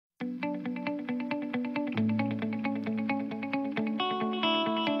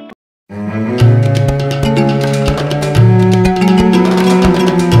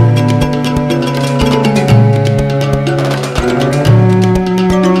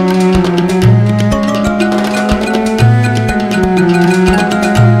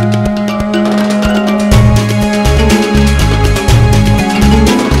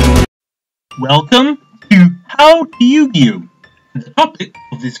Yugioh. The topic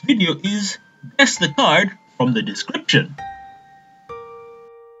of this video is guess the card from the description.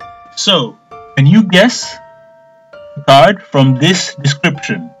 So, can you guess the card from this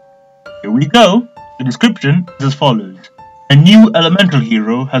description? Here we go. The description is as follows. A new elemental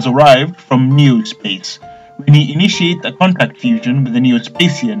hero has arrived from Neospace. When he initiates a contact fusion with a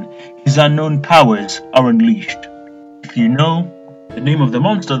Neospatian, his unknown powers are unleashed. If you know the name of the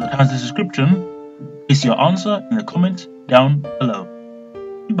monster that has this description, place your answer in the comments down below.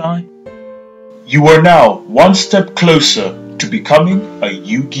 Goodbye. You are now one step closer to becoming a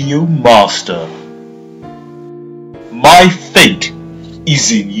Yu-Gi-Oh! Master. My fate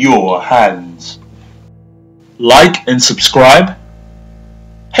is in your hands. Like and subscribe.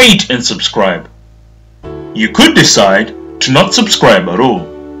 Hate and subscribe. You could decide to not subscribe at all.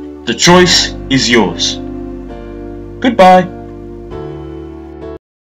 The choice is yours. Goodbye.